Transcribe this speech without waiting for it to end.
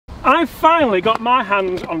I've finally got my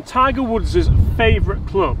hands on Tiger Woods' favourite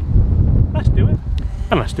club. Let's do it.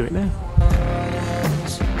 And let's do it now.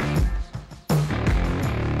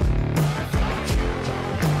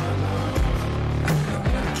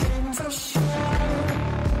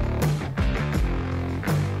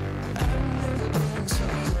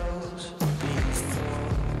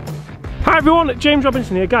 Hi everyone, James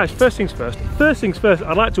Robinson here. Guys, first things first,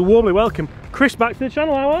 I'd like to warmly welcome Chris back to the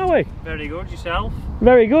channel. How are we? Very good, yourself?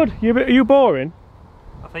 Very good. Are you boring?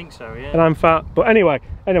 I think so, yeah. And I'm fat, but anyway,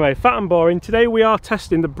 fat and boring. Today we are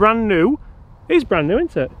testing the brand new, it is brand new,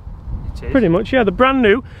 isn't it? It is. Pretty much, yeah, the brand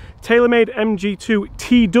new Taylormade MG2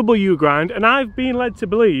 TW grind, and I've been led to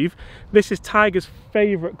believe this is Tiger's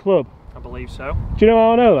favourite club. I believe so. Do you know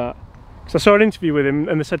how I know that? Because I saw an interview with him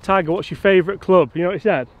and they said, Tiger, what's your favourite club? You know what he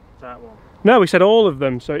said? That one. No, he said all of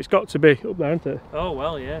them, so it's got to be up there, isn't it? Oh,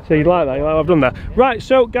 well, yeah. So you'd like that, I've done that. Yeah. Right,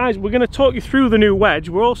 so guys, we're going to talk you through the new wedge.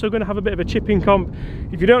 We're also going to have a bit of a chipping comp.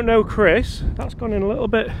 If you don't know Chris, that's gone in a little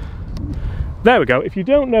bit. There we go. If you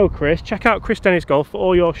don't know Chris, check out Chris Tennis Golf for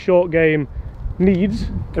all your short game needs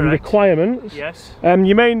and requirements. Yes.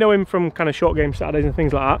 You may know him from kind of short game Saturdays and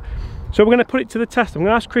things like that. So we're going to put it to the test. I'm going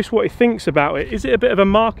to ask Chris what he thinks about it. Is it a bit of a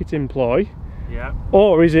marketing ploy? Yeah.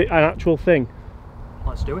 Or is it an actual thing?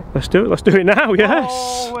 Let's do it. Let's do it. Let's do it now, yes.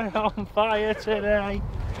 Oh, we're on fire today.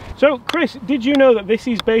 So, Chris, did you know that this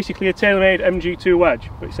is basically a Taylormade MG2 wedge,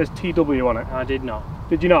 but it says TW on it? I did not.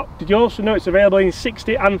 Did you not? Did you also know it's available in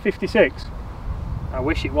 60 and 56? I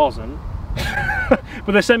wish it wasn't.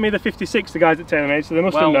 But they sent me the 56, the guys at Taylormade, so they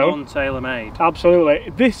must have known. Well done, Taylormade. Absolutely.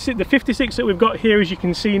 The 56 that we've got here, as you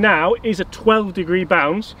can see now, is a 12-degree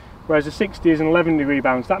bounce, whereas the 60 is an 11-degree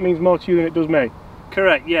bounce. That means more to you than it does me.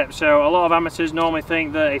 Correct, yeah. So a lot of amateurs normally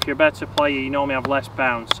think that if you're a better player, you normally have less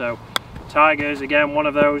bounce. So Tiger's, again, one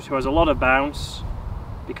of those who has a lot of bounce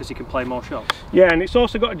because he can play more shots. Yeah, and it's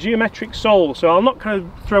also got a geometric sole, so I'll not kind of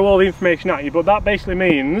throw all the information at you, but that basically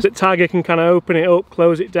means that Tiger can kind of open it up,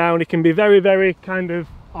 close it down. He can be very, very kind of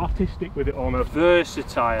artistic with it almost.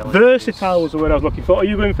 Versatile. Versatile was the word I was looking for. Are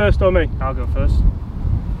you going first or me? I'll go first.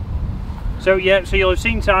 So yeah, so you'll have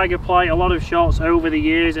seen Tiger play a lot of shots over the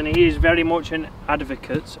years, and he is very much an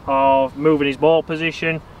advocate of moving his ball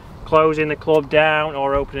position, closing the club down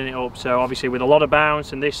or opening it up. So obviously with a lot of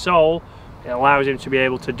bounce and this sole, it allows him to be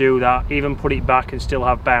able to do that, even put it back and still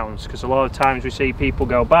have bounce, because a lot of times we see people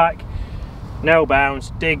go back, no bounce,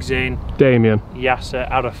 digs in, Damien. Yasser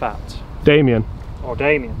Arafat. Damien. Or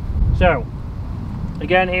Damien. So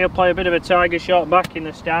again, he'll play a bit of a Tiger shot back in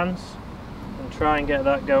the stance. Try and get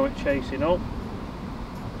that go at chasing up.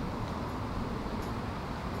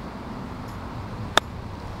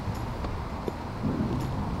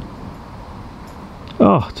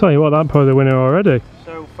 Oh, tell you what, that'd probably the winner already.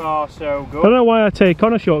 So far, so good. I don't know why I take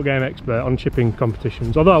on a short game expert on chipping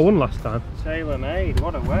competitions, although I won last time. Taylormade,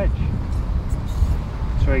 what a wedge.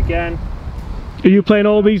 So again, are you playing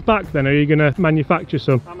all these back then, or are you going to manufacture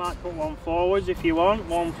some? I might put one forwards if you want.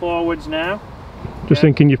 One forwards now. Just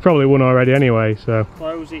thinking you've probably won already anyway, so.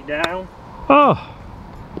 Close it down. Oh!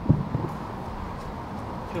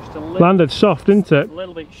 Just a little. Landed soft, didn't it? A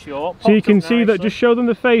little bit short. So you can see that, just show them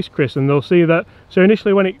the face, Chris, and they'll see that. So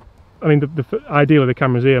initially when it, I mean, ideally the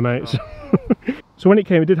camera's here, mate. Oh. So when it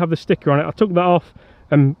came, it did have the sticker on it. I took that off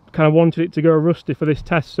and kind of wanted it to go rusty for this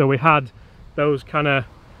test, so we had those kind of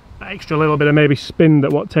extra little bit of maybe spin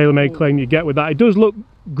that what Taylormade claim you get with that. It does look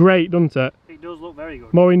great, doesn't it? It does look very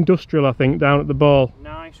good. More industrial, I think, down at the ball.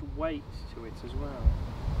 Nice weight to it as well.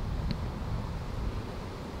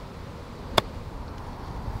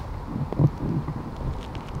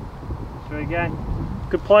 So again,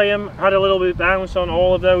 could play them, had a little bit of bounce on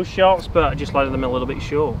all of those shots, but I just landed them a little bit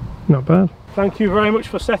short. Not bad. Thank you very much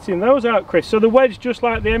for setting those out, Chris. So the wedge, just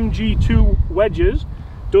like the MG2 wedges,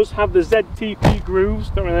 does have the ZTP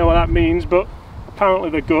grooves. Don't really know what that means, but apparently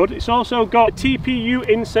they're good. It's also got a TPU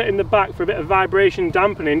inset in the back for a bit of vibration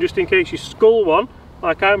dampening, just in case you scull one,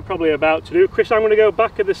 like I'm probably about to do. Chris, I'm going to go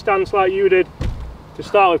back at the stance like you did to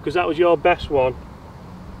start with, because that was your best one.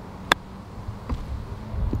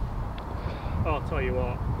 I'll tell you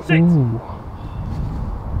what. 6! Ooh.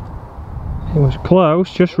 It was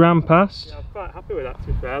close, just ran past. Yeah, I'm quite happy with that, to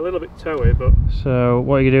be fair. A little bit toey, but... So,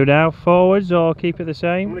 what are you going to do now? Forwards or keep it the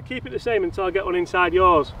same? I'm going to keep it the same until I get one inside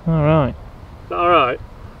yours. Alright. Is that alright?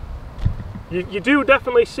 You do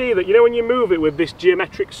definitely see that, you know, when you move it with this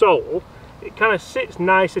geometric sole, it kind of sits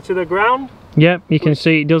nicer to the ground. Yep, you can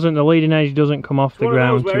see it doesn't, the leading edge doesn't come off the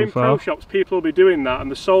ground too in far. Pro shops people will be doing that,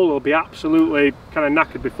 and the sole will be absolutely kind of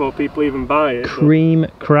knackered before people even buy it. Cream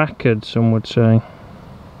crackered, some would say.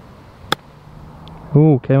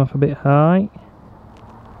 Ooh, came off a bit high.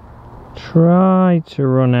 Tried to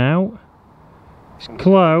run out. It's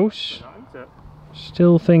close.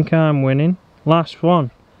 Still think I'm winning. Last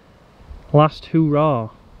one. Last hurrah.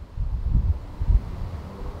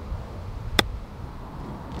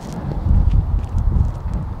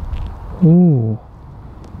 Ooh.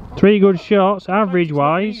 3 good shots, average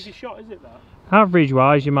wise. Easy shot, is it, that? Average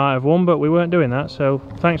wise you might have won, but we weren't doing that, so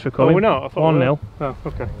thanks for coming. Oh, we're not? 1-0. Oh,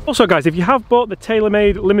 okay. Also guys, if you have bought the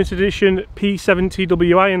Taylormade limited edition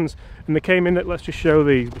P7TW irons, and they came in, let's just show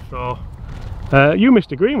these before. You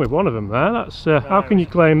missed a green with one of them there. That's how can you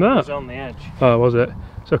claim that? It was on the edge. Oh, was it?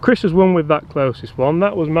 So Chris has won with that closest one.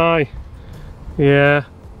 That was my, yeah,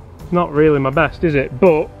 not really my best, is it?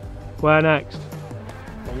 But where next?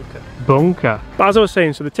 Bunker. Bunker. But as I was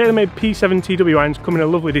saying, so the Taylormade P7TW irons come in a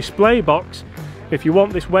lovely display box. If you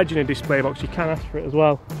want this wedge in a display box, you can ask for it as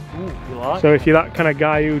well. Ooh, you like so if you're that kind of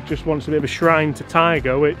guy who just wants a bit of a shrine to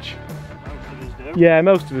Tiger, which most of us do. Yeah,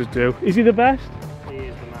 most of us do. Is he the best? He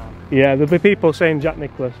is the man. Yeah, there'll be people saying Jack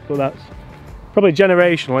Nicklaus, but that's probably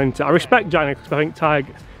generational, isn't it? I respect Jack Nicklaus, but I think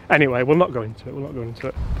Tiger... Anyway, we'll not go into it, we'll not go into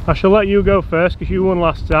it. I shall let you go first, because you won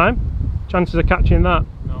last time. Chances of catching that?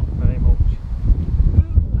 Not very much.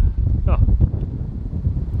 Oh.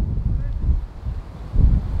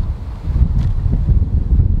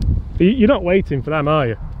 You're not waiting for them, are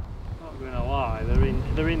you? Not gonna lie,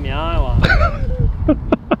 they're in the eye line.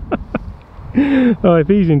 Oh, if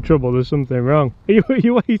he's in trouble, there's something wrong. Are you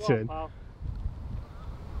waiting? Well,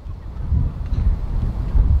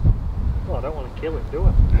 I don't want to kill him, do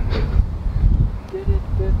I?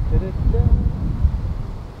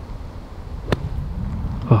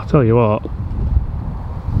 Oh, I'll tell you what.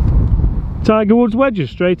 Tiger Woods wedges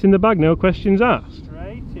straight in the bag, no questions asked.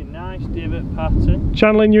 Straight in, nice divot pattern.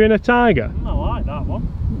 Channeling you in a Tiger. I like that one.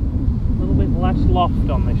 A little bit less loft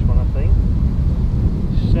on this one, I think.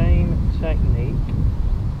 Same technique.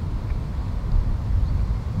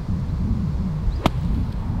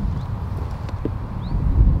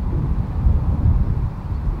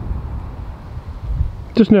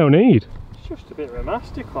 Just no need. It's just a bit of a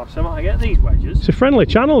masterclass. I might get these wedges. It's a friendly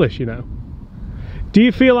channel, this, you know. Do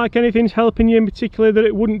you feel like anything's helping you in particular that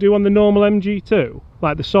it wouldn't do on the normal MG2?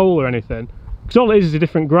 Like the sole or anything? Because all it is a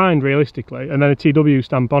different grind, realistically, and then a TW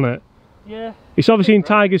stamp on it. Yeah. It's obviously in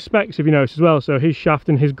Tiger's specs, if you notice, as well, so his shaft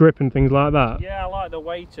and his grip and things like that. Yeah, I like the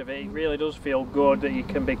weight of it. It really does feel good that you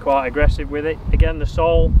can be quite aggressive with it. Again, the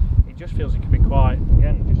sole, it just feels it can be quite,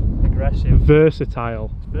 again, just aggressive.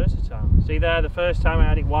 Versatile. It's versatile. See there, the first time I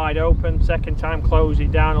had it wide open, second time closed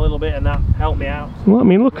it down a little bit, and that helped me out. Well, I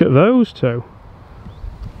mean, look at those two.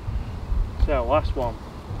 So, last one.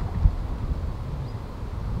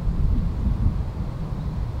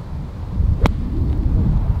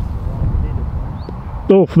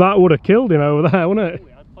 Oh, that would have killed him over there, wouldn't it? Ooh,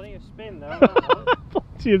 it had plenty of spin though.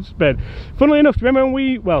 Plenty of spin. Funnily enough, do you remember when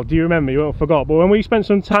we, well, do you remember? You won't forgot, but when we spent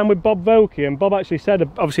some time with Bob Vokey, and Bob actually said,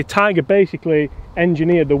 obviously Tiger basically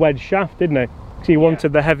engineered the wedge shaft, didn't he? Because he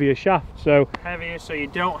wanted the heavier shaft, so... Heavier, so you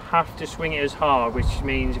don't have to swing it as hard, which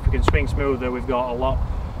means if we can swing smoother, we've got a lot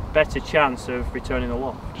better chance of returning the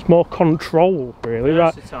loft. Just more control, really.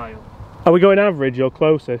 Versatile. Right. Are we going average or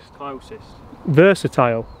closest? Closest.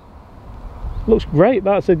 Versatile. Looks great.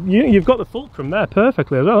 That's a you've got the fulcrum there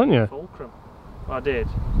perfectly as well, haven't you? Fulcrum. I did.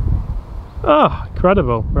 Ah,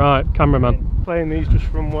 incredible. Right, cameraman. Playing these just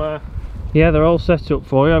from where? Yeah, they're all set up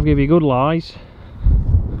for you. I'll give you good lies.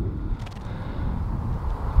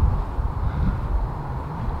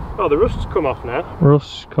 Oh, the rust's come off now.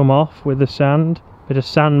 Rust's come off with the sand. Bit of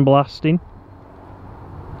sand blasting.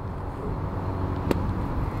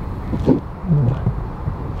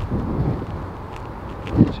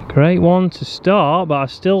 It's a great one to start, but I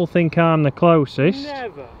still think I'm the closest.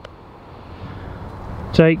 Never.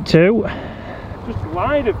 Take two. Just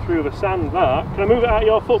glided through the sand there. Can I move it out of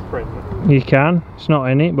your footprint? You can. It's not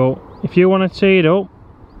in it, but if you want to tee it up.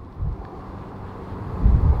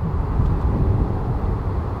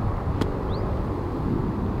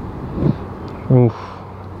 Oof.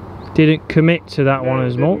 Didn't commit to that one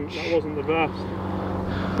as much. That wasn't the best.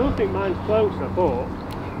 I still think mine's closer, but...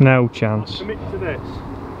 No chance. Commit to this.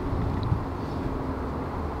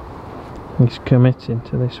 He's committing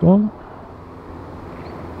to this one.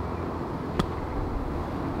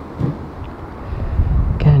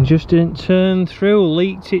 Again, just didn't turn through,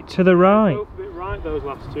 leaked it to the right. Both a bit right, those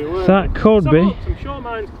last two, weren't That they? could be. Look, I'm sure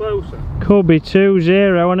mine's closer. Could be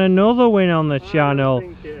 2-0 and another win on the channel. I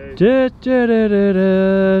think it is.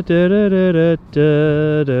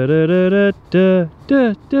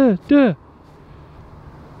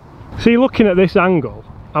 See, looking at this angle,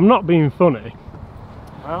 I'm not being funny.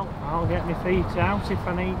 Well, I'll get my feet out if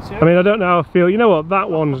I need to. I mean, I don't know how I feel. You know what? That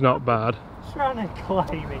one's not bad. Trying to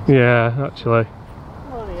claim it. Yeah, actually.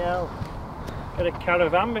 Bloody hell. Got a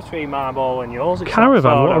caravan between my ball and yours. It's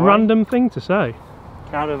Caravan? What a random thing to say.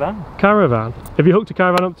 Caravan. Caravan. Have you hooked a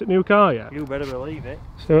caravan up to the new car yet? You better believe it.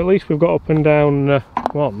 So at least we've got up and down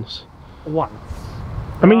once. Once.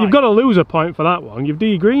 I mean, you've got a loser point for that one. You've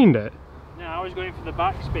de-greened it. No, I was going for the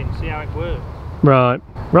backspin, see how it works. Right.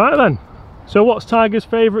 Right then. So what's Tiger's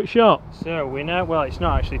favourite shot? So we know, well, it's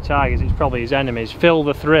not actually Tiger's, it's probably his enemies. Fill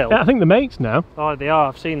the Thrill. Yeah, I think the mates now. Oh, they are.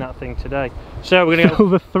 I've seen that thing today. So we're going to Fill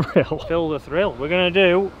the Thrill. Fill the Thrill. We're going to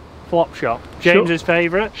do flop shot. James's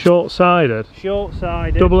favourite. Short-sided.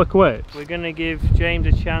 Short-sided. Double equipped. We're going to give James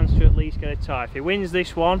a chance to at least get a tie. If he wins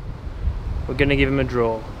this one, we're going to give him a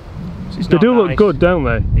draw. So they do look good, don't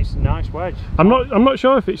they? It's a nice wedge. I'm not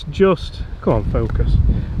sure if it's just, come on, focus.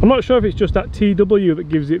 I'm not sure if it's just that TW that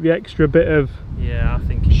gives it the extra bit of, yeah, I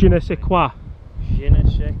think je ne sais quoi. Je ne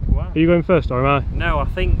sais quoi. Are you going first or am I? No, I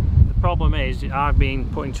think the problem is I've been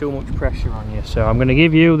putting too much pressure on you, so I'm going to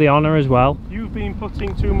give you the honour as well. You've been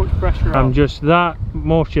putting too much pressure on. I'm just that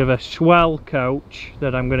much of a swell coach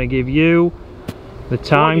that I'm going to give you the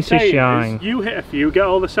time to shine. You hit a few, get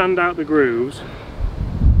all the sand out the grooves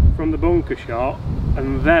from the bunker shot,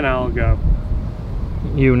 and then I'll go.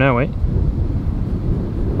 You know it.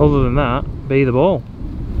 Other than that, be the ball.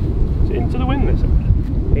 Is it into the wind this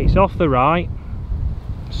time? It's off the right,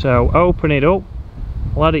 so open it up,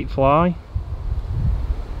 let it fly.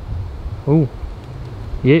 Ooh,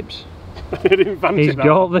 yips. He's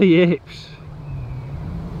got the yips.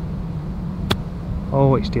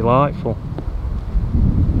 Oh, it's delightful.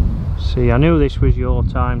 See, I knew this was your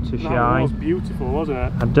time to shine. That was beautiful, wasn't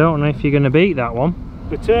it? I don't know if you're going to beat that one.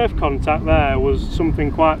 The turf contact there was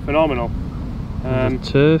something quite phenomenal. The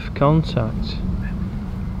turf contact.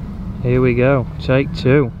 Here we go, take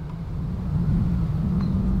two.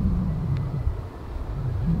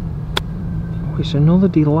 Oh, it's another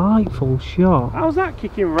delightful shot. How's that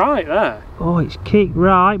kicking right there? Oh, it's kicked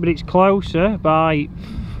right, but it's closer by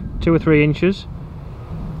 2 or 3 inches.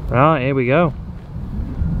 Right, here we go.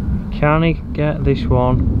 Can he get this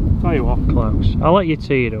one? Tell you what. Close. I'll let you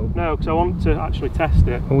tee it up. No, because I want to actually test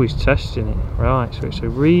it. Oh, he's testing it. Right, so it's a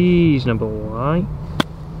reasonable lie.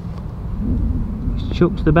 He's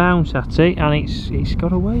chucked the bounce at it, and it's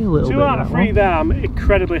got away a little bit. 2 out of 3 there, I'm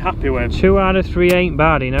incredibly happy with. 2 out of 3 ain't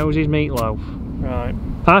bad. He knows his meatloaf. Right.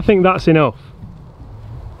 I think that's enough.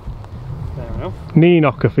 Fair enough. Knee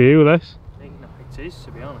knocker for you, this. Knee knocker it is,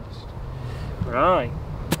 to be honest. Right.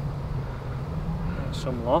 That's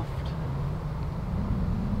some loft.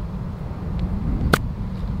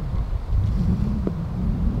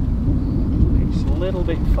 A little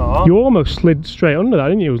bit far. You almost slid straight under that,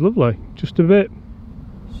 didn't you? It was lovely. Just a bit.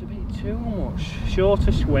 It's a bit too much.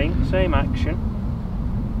 Shorter swing, same action.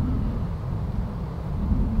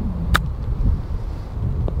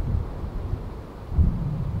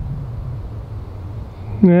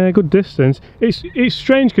 Yeah, good distance. It's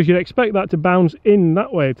strange because you'd expect that to bounce in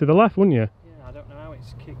that way to the left, wouldn't you? Yeah, I don't know how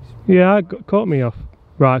it's kicked. Yeah, it caught me off.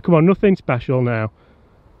 Right, come on, nothing special now.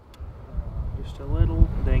 Just a little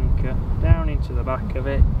dinker down into the back of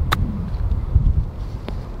it.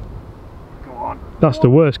 Go on. That's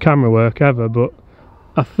the worst camera work ever, but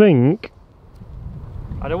I think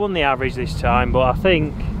I'd have won the average this time, but I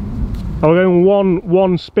think I'm going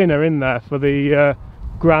one spinner in there for the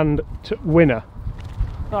grand winner.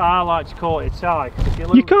 well, I like to call it a tie.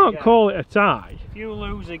 If You can't call it a tie. If you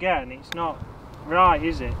lose again, it's not right,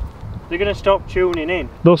 is it? They're going to stop tuning in.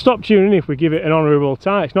 They'll stop tuning in if we give it an honourable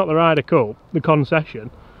tie. It's not the Ryder Cup, the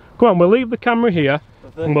concession. Come on, we'll leave the camera here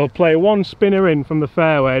and we'll play one spinner in from the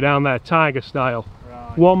fairway down there, Tiger style.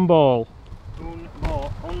 Right. One ball.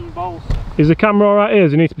 Unbolster. Is the camera alright here?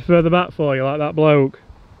 Does it need to be further back for you, like that bloke?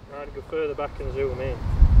 Right, go further back and zoom in.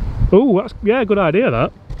 Oh, that's, yeah, good idea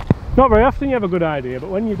that. Not very often you have a good idea, but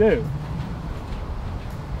when you do.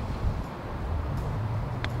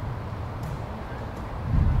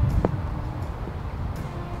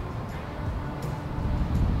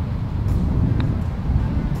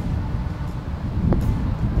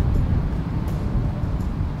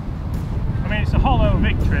 I mean, it's a hollow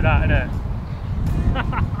victory, that, isn't it?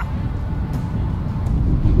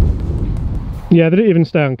 Yeah, they didn't even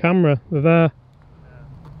stay on camera, they're there. Yeah.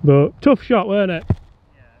 But tough shot, weren't it?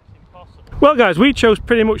 Yeah, it's impossible. Well guys, we chose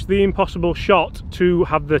pretty much the impossible shot to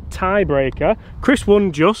have the tiebreaker. Chris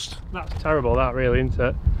won just. That's terrible, that really, isn't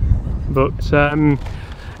it? But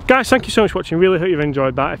guys, thank you so much for watching. Really hope you've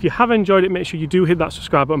enjoyed that. If you have enjoyed it, make sure you do hit that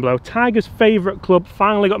subscribe button below. Tiger's favourite club,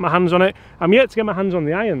 finally got my hands on it. I'm yet to get my hands on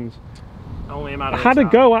the irons. Only a matter I of had a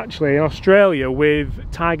time. go actually in Australia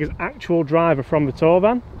with Tiger's actual driver from the tour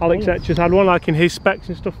van. Alex Etchers had one like in his specs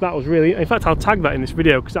and stuff. That was really, in fact I'll tag that in this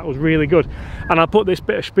video because that was really good. And I'll put this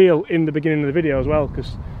bit of spiel in the beginning of the video as well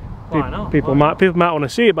because people might want to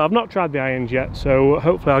see it, but I've not tried the irons yet, so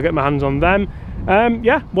hopefully I'll get my hands on them.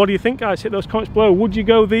 Yeah, what do you think, guys? Hit those comments below. Would you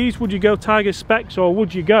go these? Would you go Tiger's specs, or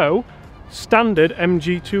would you go standard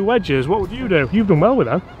MG2 wedges? What would you do? You've done well with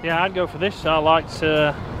them. Yeah, I'd go for this. I liked,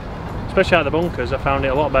 especially out of the bunkers, I found it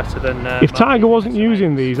a lot better than... if Tiger wasn't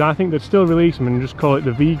using these, I think they'd still release them and just call it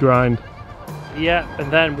the V grind. Yeah, and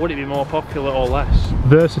then would it be more popular or less?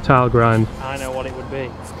 Versatile grind. I know what it would be.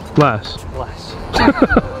 Less. Less.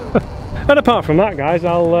 And apart from that, guys,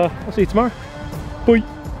 I'll see you tomorrow. Bye.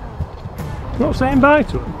 Not saying bye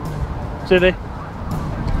to him. See you.